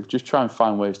down to. Just try and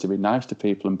find ways to be nice to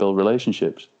people and build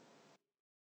relationships.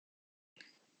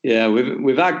 Yeah,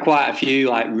 we've had quite a few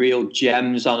like real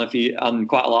gems on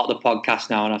quite a lot of the podcasts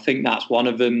now, and I think that's one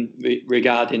of them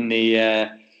regarding the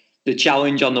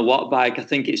challenge on the watt bike. I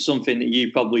think it's something that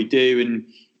you probably do, and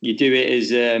you do it as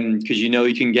because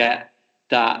you can get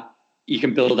that, you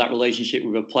can build that relationship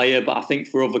with a player. But I think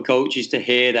for other coaches to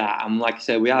hear that, and like I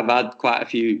said, we have had quite a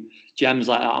few gems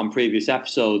like that on previous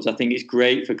episodes. I think it's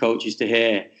great for coaches to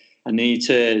hear, and they need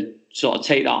to sort of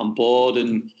take that on board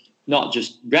and not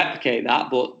just replicate that,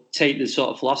 but take the sort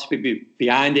of philosophy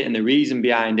behind it and the reason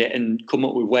behind it, and come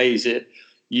up with ways that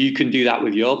you can do that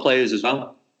with your players as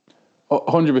well.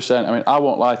 100%. I mean, I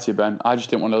won't lie to you, Ben. I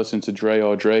just didn't want to listen to Dre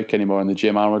or Drake anymore in the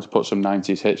gym. I wanted to put some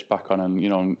 90s hits back on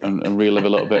and relive a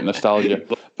little bit of nostalgia.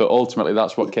 But ultimately,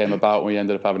 that's what came about. We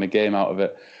ended up having a game out of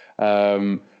it.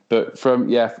 But from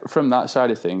that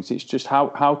side of things, it's just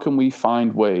how can we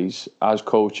find ways as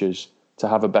coaches to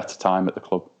have a better time at the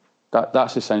club?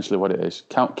 That's essentially what it is.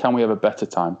 Can we have a better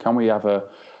time? Can we have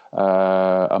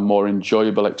a more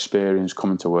enjoyable experience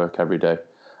coming to work every day?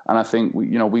 And I think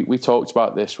we talked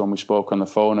about this when we spoke on the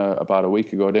phone about a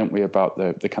week ago, didn't we? About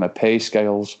the kind of pay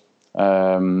scales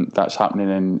that's happening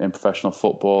in professional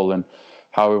football, and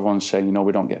how everyone's saying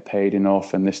we don't get paid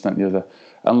enough and this, that, and the other.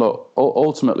 And look,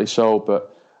 ultimately so,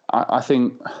 but I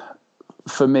think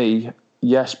for me,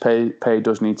 yes, pay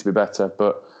does need to be better,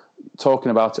 but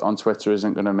talking about it on Twitter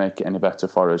isn't going to make it any better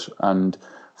for us. And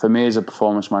for me as a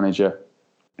performance manager,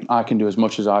 I can do as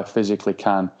much as I physically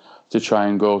can to try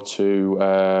and go to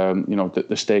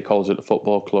the stakeholders at the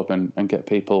football club and get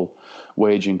people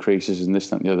wage increases and this,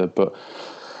 that, and the other. But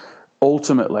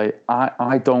ultimately,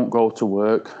 I don't go to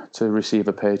work to receive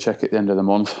a paycheck at the end of the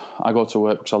month. I go to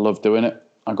work because I love doing it.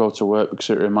 I go to work because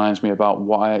it reminds me about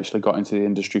what I actually got into the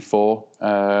industry for,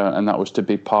 and that was to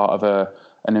be part of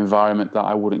an environment that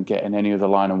I wouldn't get in any other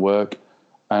line of work.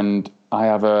 And I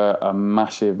have a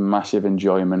massive, massive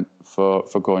enjoyment for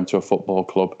going to a football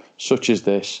club such as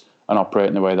this and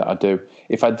operating the way that I do.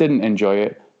 If I didn't enjoy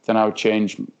it, then I would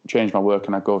change my work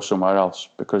and I'd go somewhere else,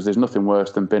 because there's nothing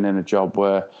worse than being in a job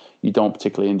where you don't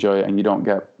particularly enjoy it and you don't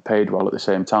get paid well at the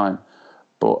same time.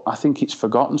 But I think it's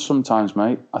forgotten sometimes,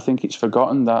 mate. I think it's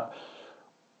forgotten that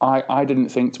I didn't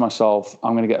think to myself,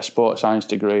 I'm going to get a sports science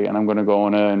degree and I'm going to go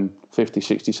and earn 50,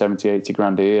 60, 70, 80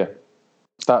 grand a year.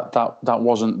 That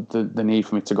wasn't the need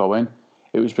for me to go in.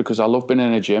 It was because I love being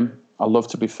in a gym. I love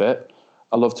to be fit.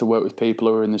 I love to work with people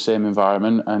who are in the same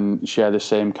environment and share the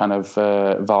same kind of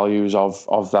values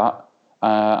of that.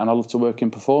 And I love to work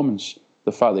in performance.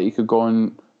 The fact that you could go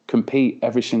and compete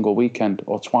every single weekend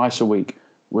or twice a week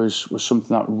was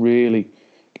something that really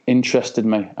interested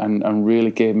me and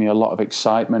really gave me a lot of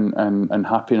excitement and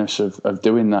happiness of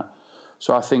doing that.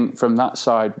 So I think from that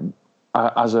side,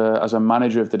 as a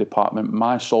manager of the department,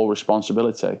 my sole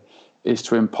responsibility is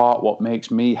to impart what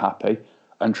makes me happy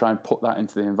and try and put that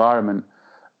into the environment.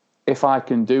 If I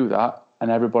can do that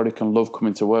and everybody can love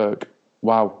coming to work,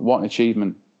 wow, what an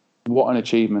achievement. What an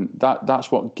achievement.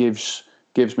 That's what gives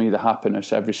me the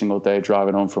happiness every single day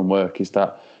driving home from work, is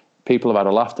that people have had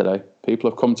a laugh today. People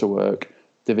have come to work.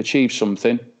 They've achieved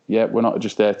something. Yeah, we're not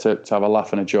just there to have a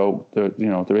laugh and a joke.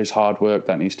 There is hard work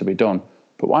that needs to be done.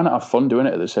 But why not have fun doing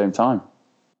it at the same time?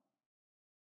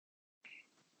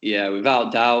 Yeah,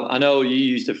 without doubt. I know you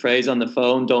used the phrase on the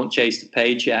phone, don't chase the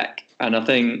paycheck. And I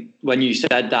think when you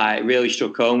said that, it really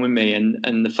struck home with me.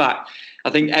 And the fact,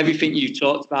 I think everything you've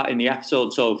talked about in the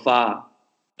episode so far,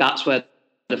 that's where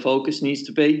the focus needs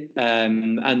to be.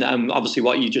 And obviously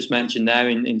what you just mentioned there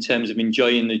in terms of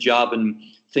enjoying the job and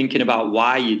thinking about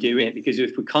why you do it. Because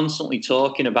if we're constantly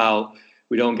talking about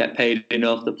we don't get paid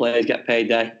enough, the players get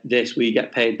paid this, we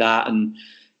get paid that, and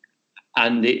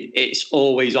it's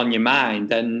always on your mind,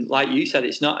 then like you said,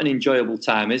 it's not an enjoyable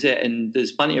time, is it? And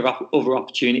there's plenty of other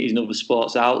opportunities in other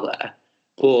sports out there,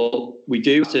 but we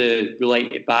do have to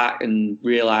relate it back and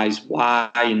realise why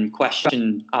and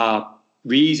question our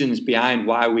reasons behind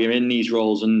why we're in these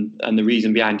roles and the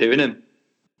reason behind doing them.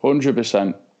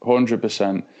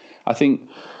 100%. I think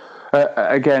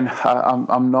again,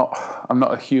 I'm not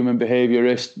a human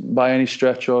behaviourist by any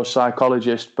stretch or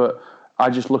psychologist, but I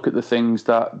just look at the things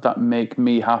that make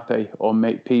me happy or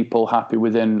make people happy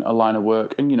within a line of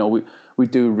work. And, we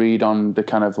do read on the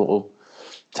kind of little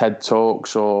TED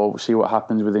Talks or see what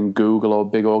happens within Google or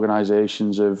big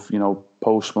organisations of,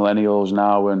 post-millennials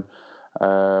now and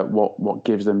what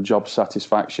gives them job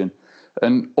satisfaction.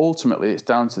 And ultimately, it's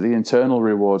down to the internal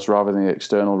rewards rather than the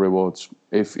external rewards.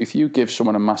 If you give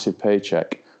someone a massive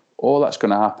paycheck, all that's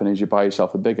going to happen is you buy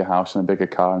yourself a bigger house and a bigger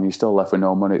car and you're still left with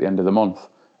no money at the end of the month.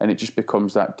 And it just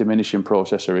becomes that diminishing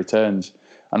process of returns.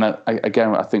 And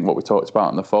I think what we talked about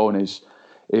on the phone is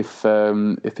if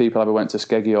people ever went to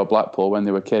Skeggy or Blackpool when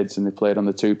they were kids and they played on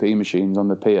the 2p machines on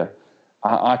the pier,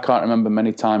 I can't remember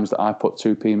many times that I put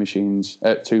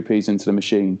 2p's into the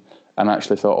machine and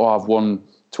actually thought, I've won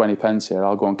 20 pence here,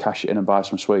 I'll go and cash it in and buy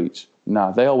some sweets.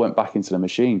 No, they all went back into the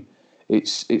machine.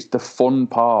 It's the fun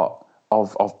part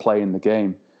of playing the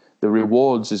game. The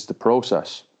rewards is the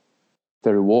process.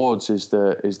 The rewards is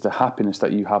the happiness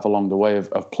that you have along the way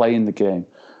of playing the game,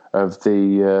 of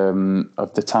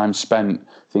the time spent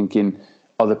thinking,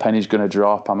 the penny's going to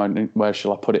drop. Where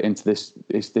shall I put it into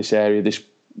this area,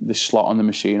 this slot on the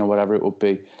machine or whatever it would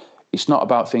be. It's not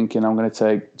about thinking I'm going to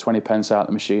take 20 pence out of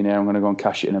the machine here, I'm going to go and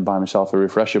cash it in and buy myself a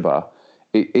refresher bar.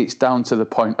 It's down to the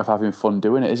point of having fun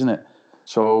doing it, isn't it?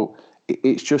 So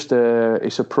it's just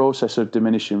a process of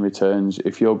diminishing returns.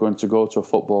 If you're going to go to a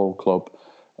football club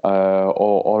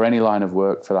or any line of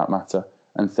work for that matter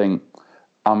and think,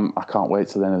 I can't wait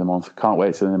till the end of the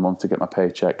month, to get my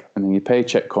paycheck. And then your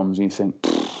paycheck comes and you think,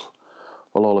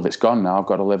 well, all of it's gone now. I've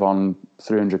got to live on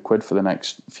 300 quid for the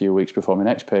next few weeks before my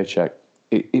next paycheck.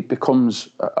 It becomes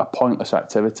a pointless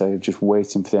activity of just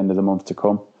waiting for the end of the month to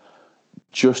come.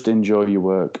 Just enjoy your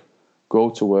work. Go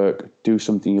to work, do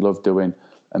something you love doing,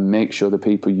 and make sure the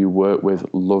people you work with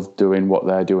love doing what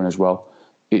they're doing as well.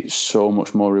 It's so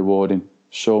much more rewarding.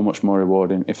 So much more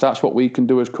rewarding. If that's what we can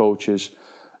do as coaches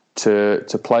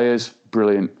to players,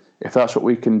 brilliant. If that's what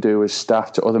we can do as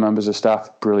staff to other members of staff,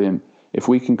 brilliant. If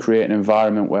we can create an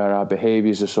environment where our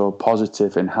behaviours are so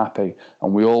positive and happy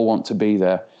and we all want to be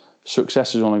there,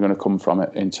 success is only going to come from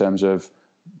it in terms of,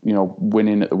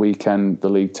 winning at the weekend, the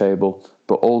league table.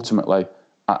 But ultimately,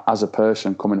 as a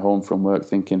person coming home from work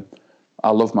thinking,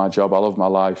 I love my job, I love my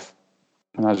life.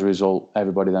 And as a result,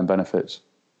 everybody then benefits.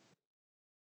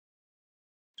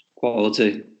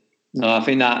 Quality. No, I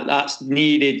think that's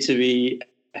needed to be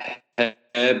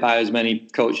heard by as many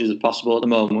coaches as possible at the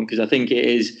moment, because I think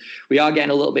we are getting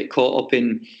a little bit caught up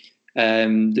in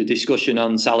the discussion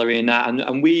on salary and that,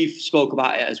 and we've spoke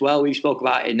about it as well. We've spoke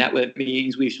about it in network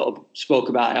meetings. We've sort of spoke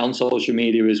about it on social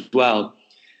media as well.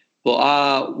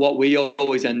 But what we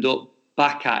always end up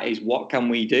back at is what can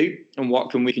we do and what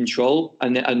can we control?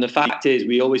 And the fact is,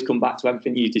 we always come back to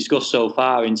everything you've discussed so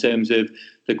far in terms of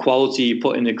the quality you're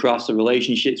putting across, the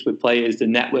relationships with players, the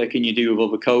networking you do with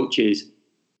other coaches.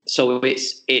 So it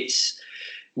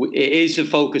is a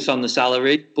focus on the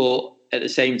salary, but at the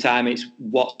same time, it's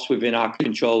what's within our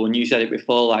control. And you said it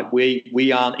before, like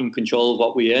we aren't in control of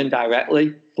what we earn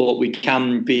directly, but we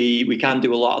can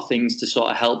do a lot of things to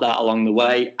sort of help that along the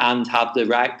way and have the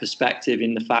right perspective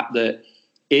in the fact that,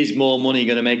 is more money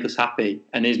going to make us happy?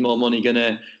 And is more money going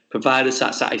to provide us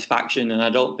that satisfaction? And I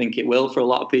don't think it will for a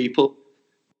lot of people.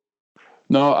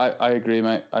 No, I agree,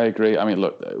 mate. I agree. I mean,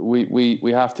 look,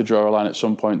 we have to draw a line at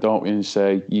some point, don't we, and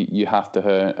say you have to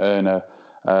earn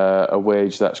a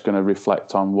wage that's going to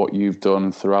reflect on what you've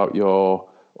done throughout your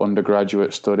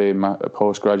undergraduate study,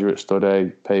 postgraduate study,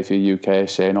 pay for your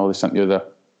UKSA and all this and the other.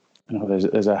 You know,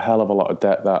 there's a hell of a lot of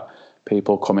debt that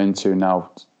people come into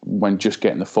now when just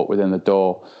getting the foot within the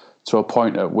door, to a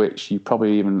point at which you're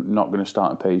probably even not going to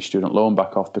start to pay your student loan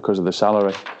back off because of the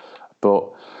salary.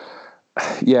 But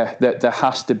yeah, there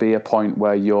has to be a point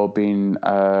where you're being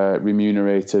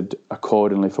remunerated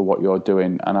accordingly for what you're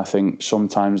doing. And I think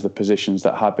sometimes the positions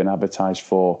that have been advertised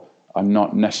for are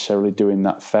not necessarily doing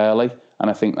that fairly.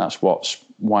 And I think that's what's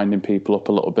winding people up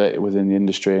a little bit within the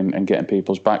industry and getting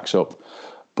people's backs up.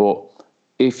 But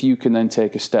if you can then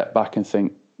take a step back and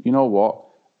think, you know what,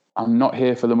 I'm not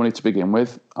here for the money to begin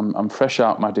with. I'm fresh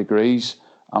out my degrees.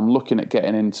 I'm looking at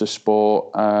getting into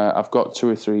sport. I've got 2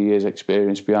 or 3 years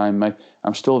experience behind me.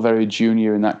 I'm still very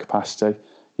junior in that capacity.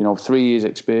 You know, 3 years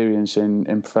experience in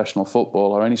professional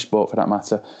football or any sport for that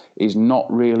matter is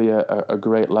not really a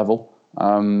great level.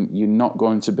 You're not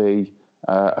going to be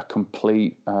a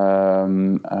completely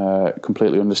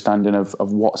understanding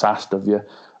of what's asked of you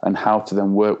and how to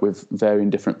then work with varying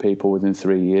different people within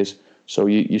 3 years. So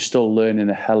you're still learning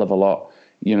a hell of a lot.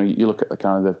 You know, you look at the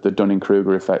kind of the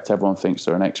Dunning-Kruger effect. Everyone thinks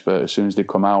they're an expert as soon as they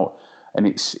come out, and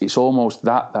it's almost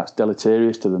that's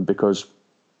deleterious to them, because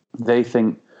they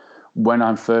think, when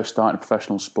I'm first starting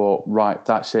professional sport, right,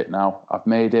 that's it now. I've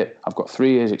made it. I've got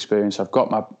 3 years experience. I've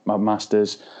got my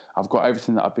masters. I've got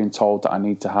everything that I've been told that I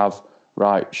need to have.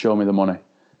 Right, show me the money.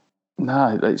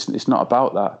 No, it's not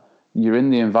about that. You're in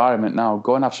the environment now.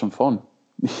 Go and have some fun.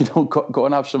 You know, go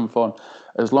and have some fun.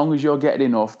 As long as you're getting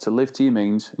enough to live to your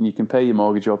means and you can pay your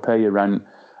mortgage or pay your rent,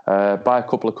 buy a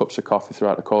couple of cups of coffee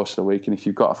throughout the course of the week, and if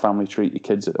you've got a family, treat your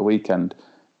kids at the weekend,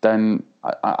 then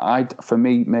for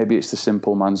me, maybe it's the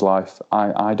simple man's life.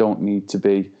 I don't need to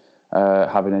be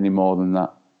having any more than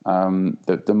that.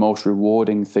 The most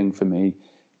rewarding thing for me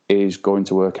is going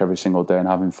to work every single day and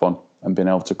having fun and being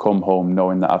able to come home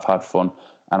knowing that I've had fun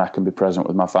and I can be present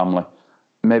with my family.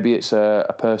 Maybe it's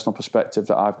a personal perspective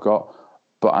that I've got,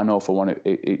 but I know for one,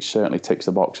 it certainly ticks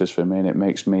the boxes for me, and it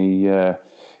makes me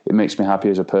happy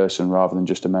as a person rather than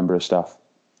just a member of staff.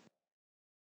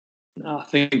 I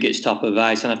think it's top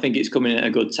advice, and I think it's coming at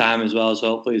a good time as well. So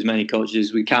hopefully, as many coaches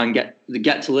as we can get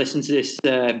to listen to this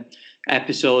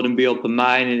episode and be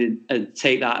open-minded and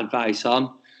take that advice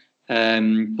on.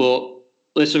 But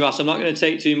listen, Ross, I'm not going to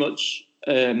take too much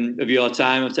of your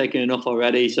time. I've taken enough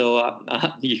already, so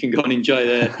you can go and enjoy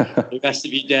the rest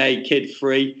of your day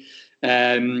kid-free.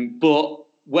 But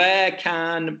where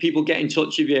can people get in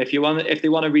touch with you if they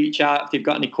want to reach out, if they've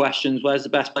got any questions? Where's the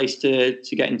best place to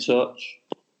get in touch?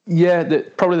 Yeah,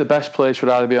 probably the best place would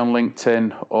either be on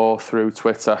LinkedIn or through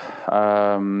Twitter.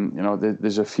 You know,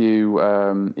 there's a few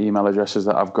email addresses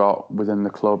that I've got within the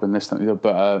club and this and the other,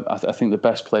 but I think the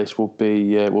best place will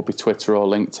be Twitter or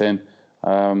LinkedIn.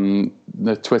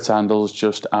 The Twitter handle is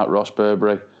just @Ross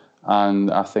Burberry,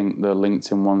 and I think the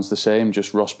LinkedIn one's the same,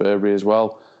 just Ross Burberry as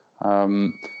well.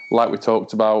 Like we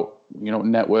talked about, you know,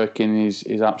 networking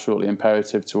is absolutely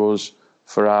imperative to us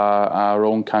for our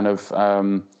own kind of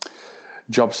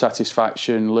job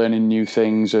satisfaction, learning new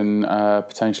things, and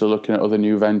potentially looking at other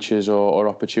new ventures or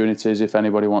opportunities. If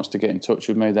anybody wants to get in touch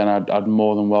with me, then I'd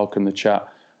more than welcome the chat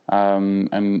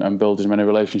and build as many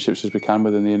relationships as we can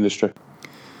within the industry.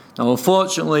 Now,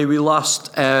 unfortunately, we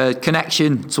lost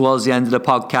connection towards the end of the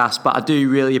podcast, but I do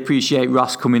really appreciate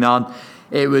Ross coming on.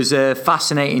 It was a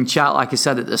fascinating chat, like I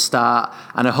said at the start,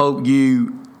 and I hope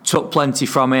you took plenty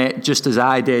from it, just as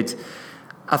I did.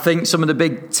 I think some of the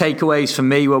big takeaways for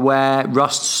me were where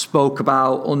Ross spoke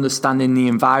about understanding the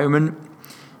environment.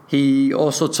 He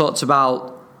also talked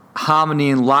about harmony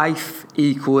in life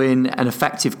equaling an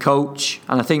effective coach.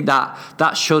 And I think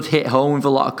that should hit home with a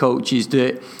lot of coaches,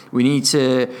 that we need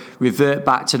to revert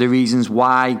back to the reasons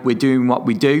why we're doing what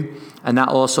we do. And that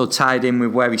also tied in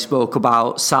with where he spoke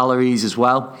about salaries as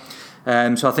well.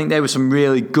 So I think there were some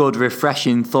really good,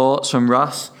 refreshing thoughts from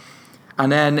Ross.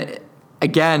 And then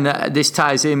again, this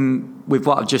ties in with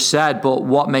what I've just said, but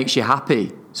what makes you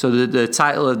happy? So the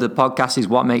title of the podcast is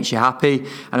What Makes You Happy?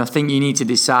 And I think you need to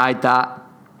decide that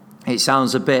It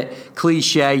sounds a bit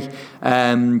cliche,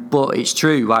 but it's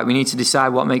true. Like, we need to decide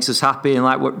what makes us happy, and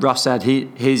like what Ross said,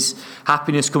 his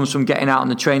happiness comes from getting out on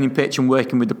the training pitch and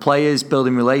working with the players,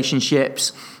 building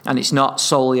relationships, and it's not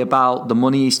solely about the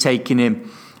money he's taking in.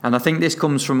 And I think this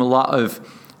comes from a lot of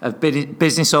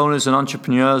business owners and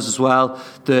entrepreneurs as well,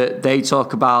 that they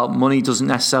talk about money doesn't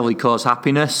necessarily cause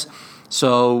happiness.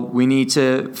 So we need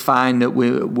to find that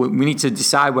we need to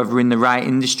decide whether we're in the right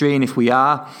industry, and if we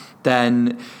are,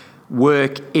 then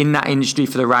work in that industry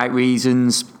for the right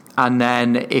reasons. And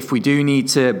then if we do need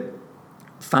to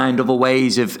find other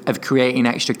ways of creating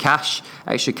extra cash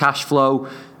flow,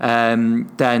 then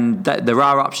there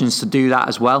are options to do that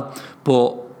as well.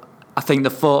 But I think the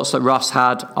thoughts that Ross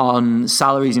had on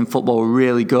salaries in football were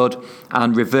really good,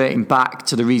 and reverting back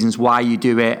to the reasons why you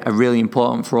do it are really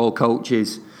important for all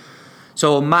coaches.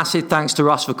 So massive thanks to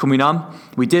Ross for coming on.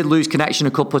 We did lose connection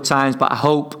a couple of times, but I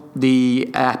hope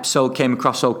the episode came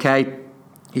across okay.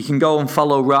 You can go and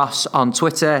follow Ross on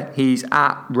Twitter. He's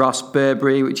at Ross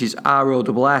Burberry, which is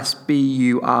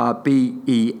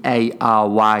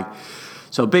ROSSBURBEARY.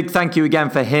 So big thank you again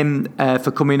for him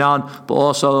for coming on, but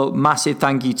also massive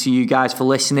thank you to you guys for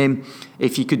listening.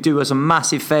 If you could do us a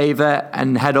massive favour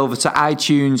and head over to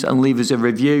iTunes and leave us a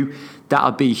review, that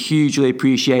would be hugely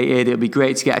appreciated. It'll be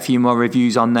great to get a few more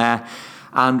reviews on there,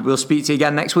 and we'll speak to you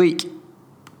again next week.